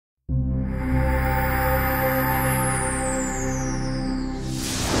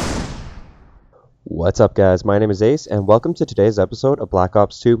What's up guys, my name is Ace and welcome to today's episode of Black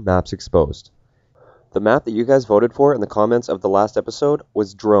Ops 2 Maps Exposed. The map that you guys voted for in the comments of the last episode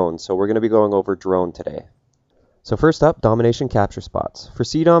was Drone, so we're going to be going over Drone today. So first up, Domination Capture Spots. For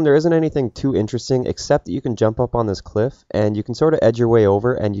CDOM there isn't anything too interesting except that you can jump up on this cliff and you can sort of edge your way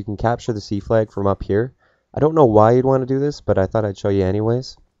over and you can capture the C flag from up here. I don't know why you'd want to do this, but I thought I'd show you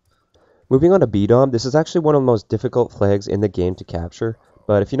anyways. Moving on to BDOM, this is actually one of the most difficult flags in the game to capture.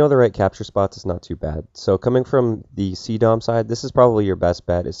 But if you know the right capture spots, it's not too bad. So coming from the CDOM side, this is probably your best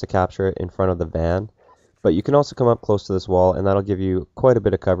bet, is to capture it in front of the van. But you can also come up close to this wall, and that'll give you quite a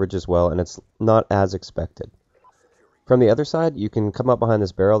bit of coverage as well, and it's not as expected. From the other side, you can come up behind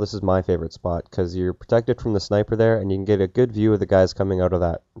this barrel. This is my favorite spot, because you're protected from the sniper there, and you can get a good view of the guys coming out of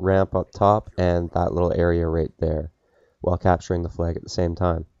that ramp up top, and that little area right there, while capturing the flag at the same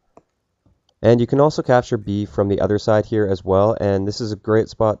time. And you can also capture B from the other side here as well, and this is a great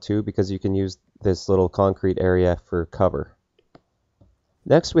spot too because you can use this little concrete area for cover.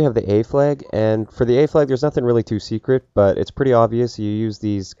 Next we have the A flag, and for the A flag there's nothing really too secret, but it's pretty obvious. You use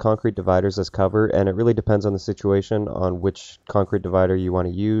these concrete dividers as cover, and it really depends on the situation on which concrete divider you want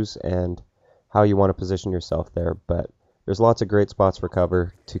to use and how you want to position yourself there, but there's lots of great spots for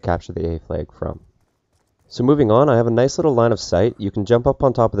cover to capture the A flag from. So moving on, I have a nice little line of sight. You can jump up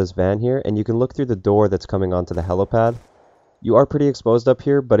on top of this van here and you can look through the door that's coming onto the helipad. You are pretty exposed up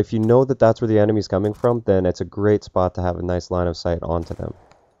here, but if you know that that's where the enemy's coming from, then it's a great spot to have a nice line of sight onto them.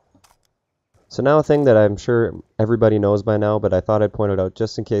 So now a thing that I'm sure everybody knows by now, but I thought I'd point it out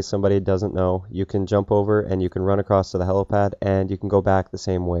just in case somebody doesn't know. You can jump over and you can run across to the helipad and you can go back the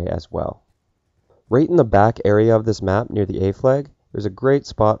same way as well. Right in the back area of this map near the A flag, there's a great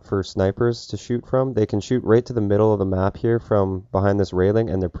spot for snipers to shoot from. They can shoot right to the middle of the map here from behind this railing,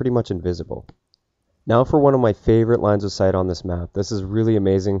 and they're pretty much invisible. Now for one of my favorite lines of sight on this map. This is really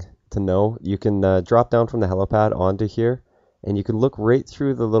amazing to know. You can drop down from the helipad onto here, and you can look right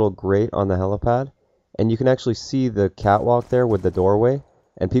through the little grate on the helipad, and you can actually see the catwalk there with the doorway,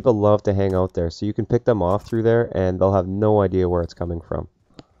 and people love to hang out there. So you can pick them off through there, and they'll have no idea where it's coming from.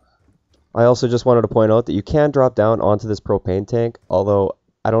 I also just wanted to point out that you can drop down onto this propane tank, although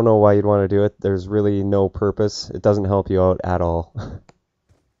I don't know why you'd want to do it. There's really no purpose. It doesn't help you out at all.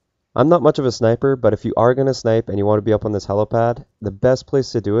 I'm not much of a sniper, but if you are going to snipe and you want to be up on this helipad, the best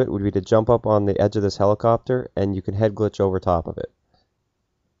place to do it would be to jump up on the edge of this helicopter and you can head glitch over top of it.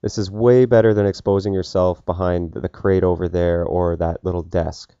 This is way better than exposing yourself behind the crate over there or that little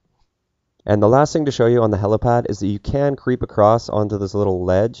desk. And the last thing to show you on the helipad is that you can creep across onto this little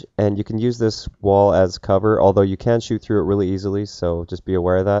ledge, and you can use this wall as cover, although you can shoot through it really easily, so just be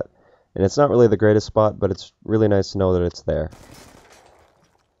aware of that. And it's not really the greatest spot, but it's really nice to know that it's there.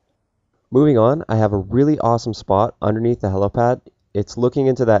 Moving on, I have a really awesome spot underneath the helipad. It's looking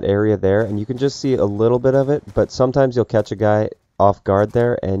into that area there, and you can just see a little bit of it, but sometimes you'll catch a guy off guard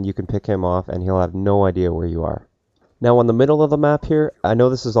there, and you can pick him off, and he'll have no idea where you are. Now on the middle of the map here, I know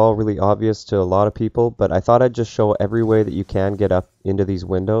this is all really obvious to a lot of people, but I thought I'd just show every way that you can get up into these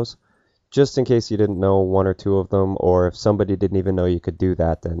windows, just in case you didn't know one or two of them, or if somebody didn't even know you could do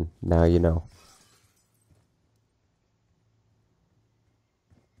that, then now you know.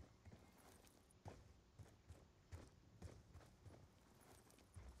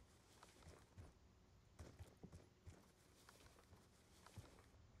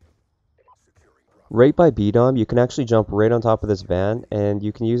 Right by BDOM, you can actually jump right on top of this van, and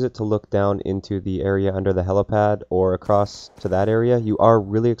you can use it to look down into the area under the helipad or across to that area. You are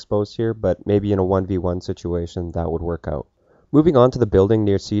really exposed here, but maybe in a 1v1 situation that would work out. Moving on to the building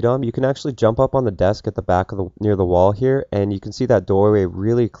near CDOM, you can actually jump up on the desk at the back of near the wall here, and you can see that doorway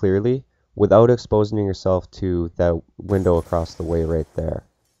really clearly without exposing yourself to that window across the way right there.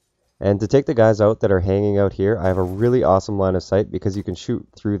 And to take the guys out that are hanging out here, I have a really awesome line of sight because you can shoot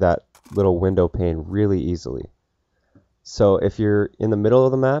through that little window pane really easily. So if you're in the middle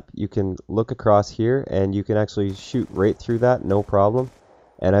of the map, you can look across here and you can actually shoot right through that, no problem.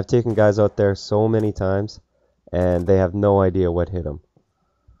 And I've taken guys out there so many times and they have no idea what hit them.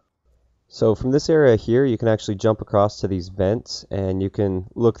 So from this area here, you can actually jump across to these vents and you can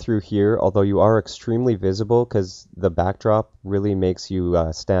look through here, although you are extremely visible because the backdrop really makes you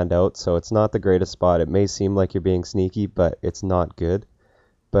stand out. So it's not the greatest spot. It may seem like you're being sneaky, but it's not good.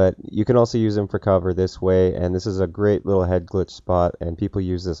 But you can also use them for cover this way, and this is a great little head glitch spot, and people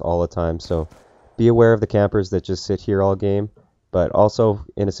use this all the time. So be aware of the campers that just sit here all game, but also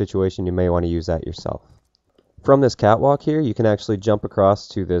in a situation you may want to use that yourself. From this catwalk here, you can actually jump across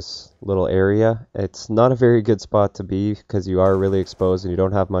to this little area. It's not a very good spot to be because you are really exposed and you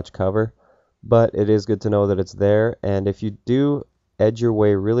don't have much cover, but it is good to know that it's there. And if you do edge your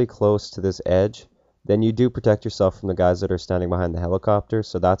way really close to this edge, then you do protect yourself from the guys that are standing behind the helicopter,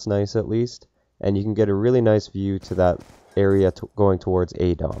 so that's nice at least. And you can get a really nice view to that area going towards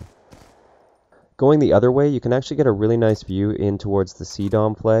A-Dom. Going the other way, you can actually get a really nice view in towards the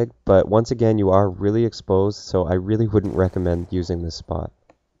C-Dom flag, but once again, you are really exposed, so I really wouldn't recommend using this spot.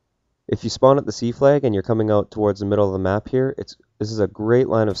 If you spawn at the C flag and you're coming out towards the middle of the map here, this is a great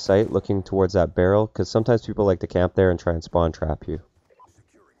line of sight looking towards that barrel, because sometimes people like to camp there and try and spawn trap you.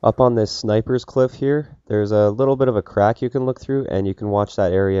 Up on this sniper's cliff here, there's a little bit of a crack you can look through, and you can watch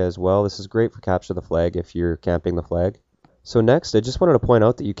that area as well. This is great for capture the flag if you're camping the flag. So next, I just wanted to point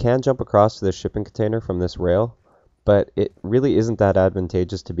out that you can jump across to this shipping container from this rail, but it really isn't that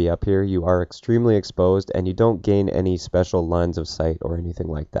advantageous to be up here. You are extremely exposed, and you don't gain any special lines of sight or anything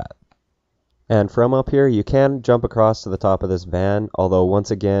like that. And from up here, you can jump across to the top of this van, although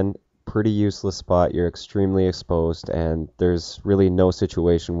once again, pretty useless spot. You're extremely exposed, and there's really no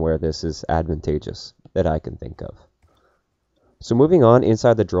situation where this is advantageous that I can think of. So moving on,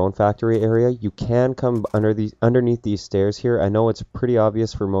 inside the drone factory area, you can come underneath these stairs here. I know it's pretty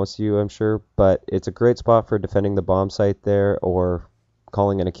obvious for most of you, I'm sure, but it's a great spot for defending the bomb site there or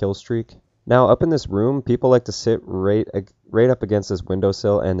calling in a kill streak. Now, up in this room, people like to sit right up against this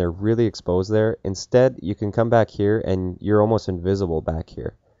windowsill, and they're really exposed there. Instead, you can come back here, and you're almost invisible back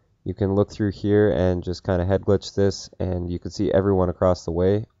here. You can look through here and just kind of head glitch this, and you can see everyone across the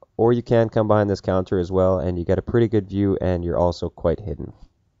way. Or you can come behind this counter as well, and you get a pretty good view, and you're also quite hidden.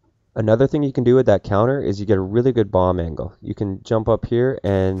 Another thing you can do with that counter is you get a really good bomb angle. You can jump up here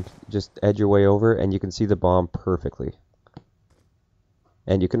and just edge your way over, and you can see the bomb perfectly.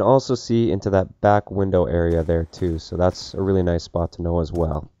 And you can also see into that back window area there too, so that's a really nice spot to know as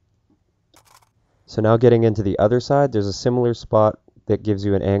well. So now getting into the other side, there's a similar spot that gives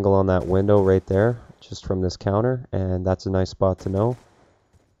you an angle on that window right there, just from this counter, and that's a nice spot to know.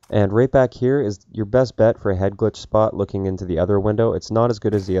 And right back here is your best bet for a head glitch spot looking into the other window. It's not as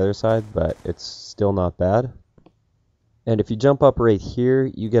good as the other side, but it's still not bad. And if you jump up right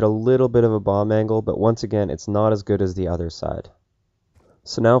here, you get a little bit of a bomb angle, but once again, it's not as good as the other side.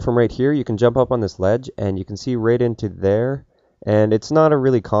 So now from right here, you can jump up on this ledge, and you can see right into there. And it's not a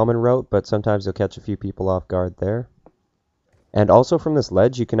really common route, but sometimes you'll catch a few people off guard there. And also from this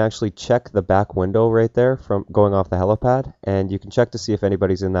ledge, you can actually check the back window right there from going off the helipad, and you can check to see if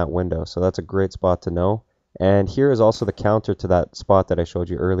anybody's in that window. So that's a great spot to know. And here is also the counter to that spot that I showed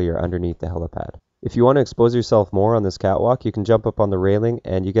you earlier underneath the helipad. If you want to expose yourself more on this catwalk, you can jump up on the railing,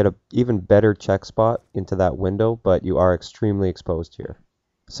 and you get an even better check spot into that window, but you are extremely exposed here.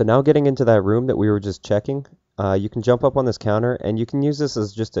 So now getting into that room that we were just checking, you can jump up on this counter, and you can use this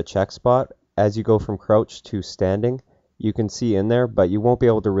as just a check spot. As you go from crouch to standing, you can see in there, but you won't be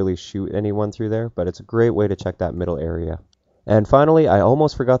able to really shoot anyone through there, but it's a great way to check that middle area. And finally, I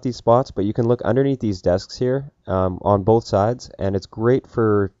almost forgot these spots, but you can look underneath these desks here on both sides, and it's great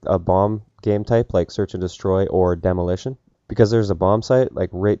for a bomb game type like search and destroy or demolition, because there's a bomb site like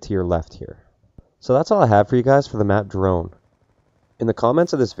right to your left here. So that's all I have for you guys for the map Drone. In the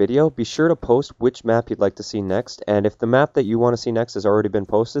comments of this video, be sure to post which map you'd like to see next, and if the map that you want to see next has already been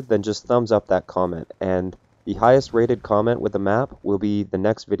posted, then just thumbs up that comment, and the highest rated comment with the map will be the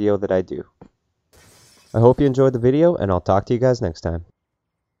next video that I do. I hope you enjoyed the video, and I'll talk to you guys next time.